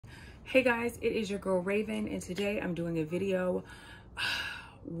Hey guys, it is your girl Raven, and today I'm doing a video.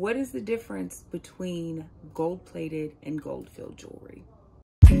 What is the difference between gold-plated and gold-filled jewelry?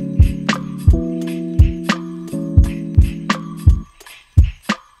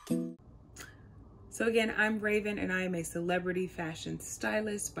 So again, I'm Raven and I am a celebrity fashion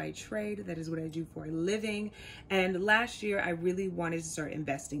stylist by trade. That is what I do for a living. And last year, I really wanted to start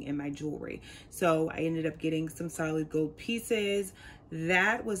investing in my jewelry. So I ended up getting some solid gold pieces.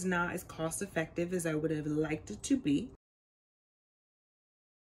 That was not as cost effective as I would have liked it to be.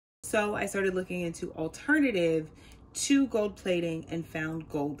 So I started looking into alternative to gold plating and found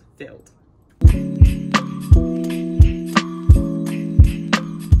gold filled.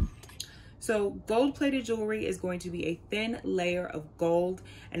 So gold-plated jewelry is going to be a thin layer of gold,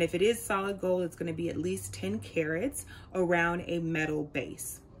 and if it is solid gold, it's going to be at least 10 carats around a metal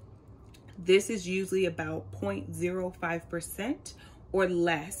base. This is usually about 0.05% or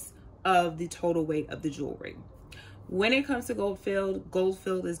less of the total weight of the jewelry. When it comes to gold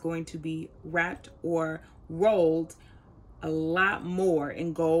filled is going to be wrapped or rolled a lot more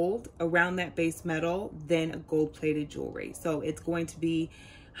in gold around that base metal than a gold-plated jewelry. So it's going to be,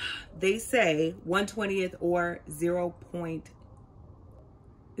 they say 1/20th or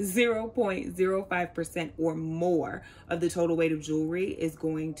 0.05% or more of the total weight of jewelry is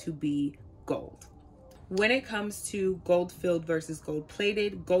going to be gold. When it comes to gold filled versus gold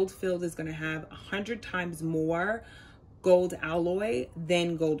plated is going to have 100 times more gold alloy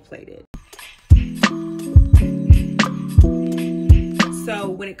than gold plated. So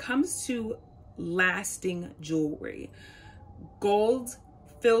when it comes to lasting jewelry, gold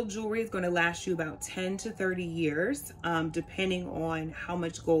filled jewelry is going to last you about 10 to 30 years, depending on how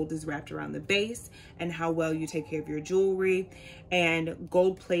much gold is wrapped around the base and how well you take care of your jewelry. And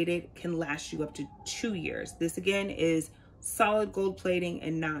gold plated can last you up to 2 years. This again is solid gold plating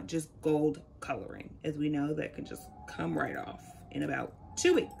and not just gold coloring. As we know, that can just come right off in about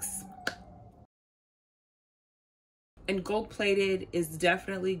 2 weeks. And gold plated is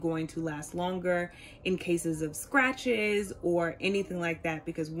definitely going to last longer in cases of scratches or anything like that,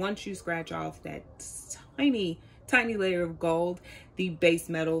 because once you scratch off that tiny layer of gold, the base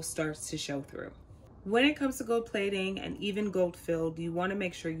metal starts to show through. When it comes to gold plating and even gold filled, you want to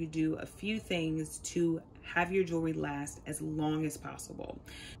make sure you do a few things to have your jewelry last as long as possible.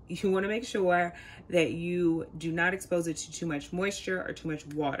 You want to make sure that you do not expose it to too much moisture or too much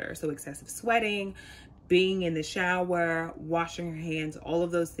water. So excessive sweating, being in the shower, washing your hands, all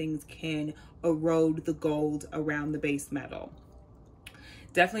of those things can erode the gold around the base metal.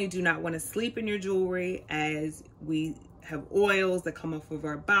 Definitely do not want to sleep in your jewelry, as we have oils that come off of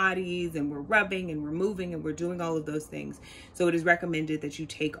our bodies and we're rubbing and removing and we're doing all of those things. So it is recommended that you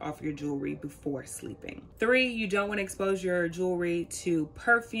take off your jewelry before sleeping. 3, you don't want to expose your jewelry to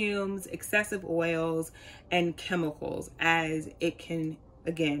perfumes, excessive oils, and chemicals, as it can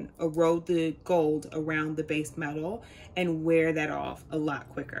again erode the gold around the base metal and wear that off a lot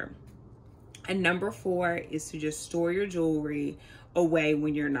quicker. And number 4 is to just store your jewelry away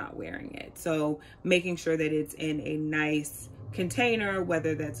when you're not wearing it. So making sure that it's in a nice container,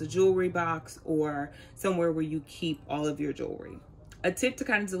 whether that's a jewelry box or somewhere where you keep all of your jewelry. A tip to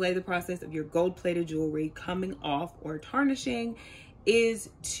kind of delay the process of your gold-plated jewelry coming off or tarnishing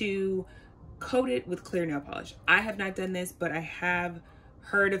is to coat it with clear nail polish. I have not done this, but I have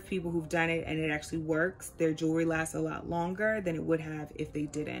heard of people who've done it and it actually works. Their jewelry lasts a lot longer than it would have if they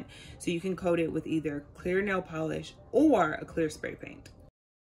didn't. So you can coat it with either clear nail polish or a clear spray paint.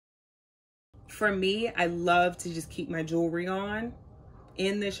 For me, I love to just keep my jewelry on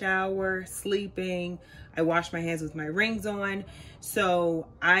in the shower, sleeping. I wash my hands with my rings on. So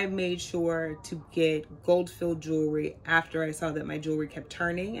I made sure to get gold filled jewelry after I saw that my jewelry kept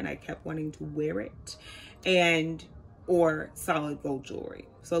turning and I kept wanting to wear it, or solid gold jewelry.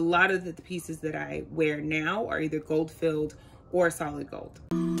 So a lot of the pieces that I wear now are either gold filled or solid gold.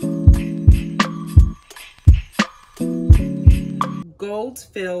 Gold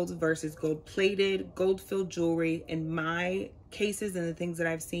filled versus gold plated. Gold filled jewelry in my cases and the things that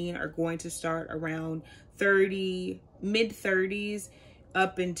I've seen are going to start around mid 30s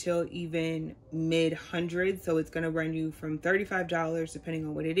up until even mid hundreds. So it's going to run you from $35 depending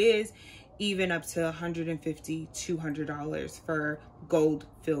on what it is, even up to $150, $200 for gold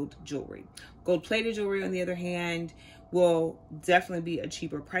filled jewelry. Gold plated jewelry, on the other hand, will definitely be a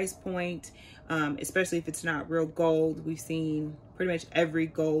cheaper price point, especially if it's not real gold. We've seen pretty much every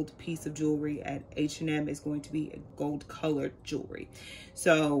gold piece of jewelry at H&M is going to be a gold colored jewelry.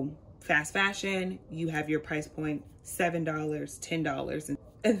 So fast fashion, you have your price point $7, $10,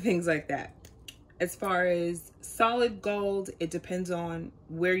 and things like that. As far as solid gold, it depends on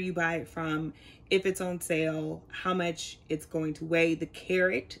where you buy it from, if it's on sale, how much it's going to weigh. The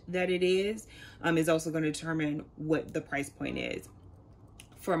carat that it is also going to determine what the price point is.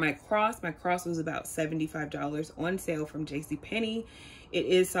 For my cross was about $75 on sale from JCPenney. It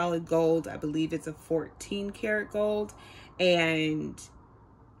is solid gold. I believe it's a 14 karat gold, and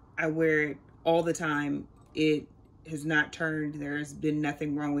I wear it all the time. It has not turned. There's been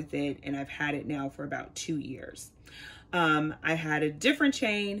nothing wrong with it, and I've had it now for about 2 years. I had a different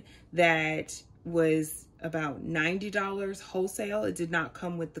chain that was about $90 wholesale. It did not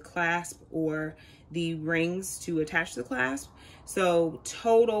come with the clasp or the rings to attach the clasp. So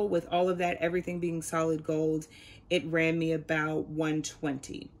total, with all of that, everything being solid gold, it ran me about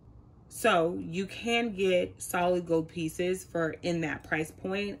 $120. So you can get solid gold pieces for in that price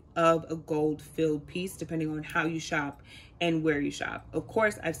point of a gold filled piece, depending on how you shop and where you shop. Of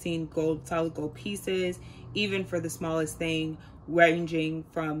course, I've seen solid gold pieces, even for the smallest thing, ranging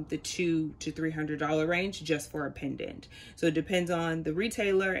from the $200 to $300 range just for a pendant. So it depends on the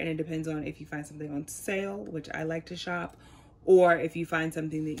retailer, and it depends on if you find something on sale, which I like to shop, or if you find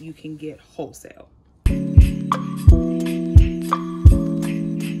something that you can get wholesale.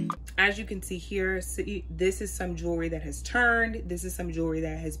 As you can see here, this is some jewelry that has turned. This is some jewelry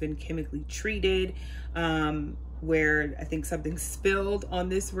that has been chemically treated, where I think something spilled on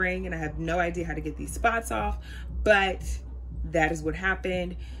this ring, and I have no idea how to get these spots off, but that is what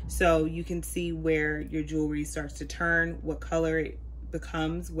happened. So you can see where your jewelry starts to turn, what color it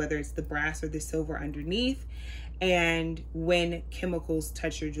becomes, whether it's the brass or the silver underneath, and when chemicals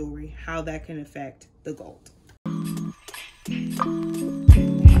touch your jewelry, how that can affect the gold.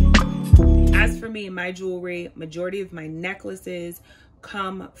 As for me and my jewelry, majority of my necklaces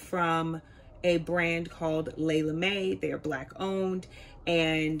come from a brand called Layla May. They are Black owned,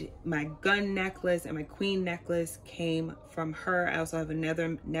 and my gun necklace and my queen necklace came from her. I also have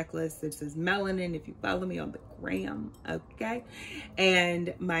another necklace that says Melanin, if you follow me on the gram, okay?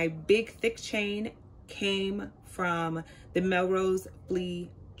 And my big thick chain came from the Melrose Flea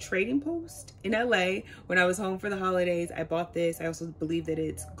Trading Post in LA. When I was home for the holidays, I bought this. I also believe that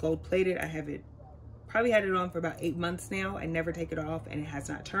it's gold plated. I have it, probably had it on for about 8 months now. I never take it off, and it has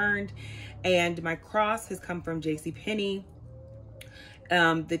not turned. And my cross has come from JCPenney.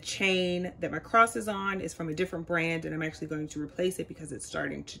 The chain that my cross is on is from a different brand, and I'm actually going to replace it because it's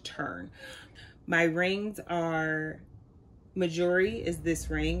starting to turn. My rings are, majority is this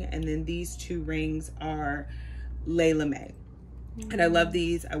ring, and then these 2 rings are Layla May. And I love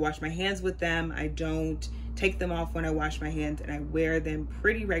these. I wash my hands with them. I don't take them off when I wash my hands, and I wear them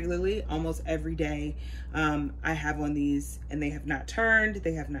pretty regularly, almost every day. I have on these, and they have not turned,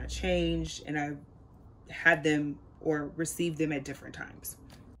 they have not changed, and I've had them or received them at different times.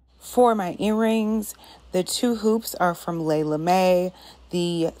 For my earrings, the 2 hoops are from Layla May.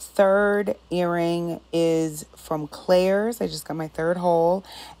 The 3rd earring is from Claire's. I just got my 3rd hole.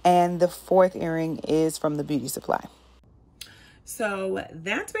 And the 4th earring is from the Beauty Supply. So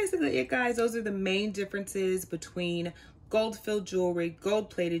that's basically it, guys. Those are the main differences between gold filled jewelry,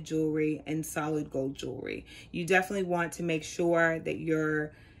 gold plated jewelry, and solid gold jewelry. You definitely want to make sure that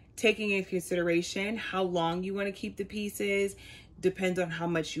you're taking into consideration how long you want to keep the pieces. Depends on how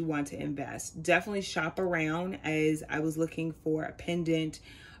much you want to invest. Definitely shop around, as I was looking for a pendant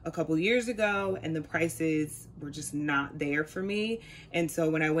a couple years ago, and the prices were just not there for me. And so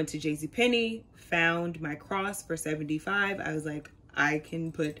when I went to JCPenney, found my cross for $75, I was like, I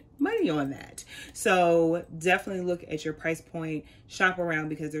can put money on that. So definitely look at your price point, shop around,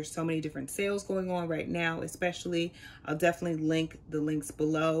 because there's so many different sales going on right now, especially. I'll definitely link the links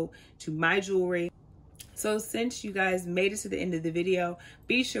below to my jewelry. So since you guys made it to the end of the video,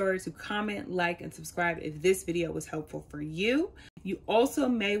 be sure to comment, like, and subscribe if this video was helpful for you. You also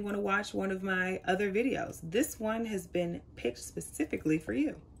may want to watch one of my other videos. This one has been picked specifically for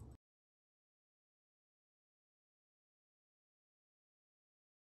you.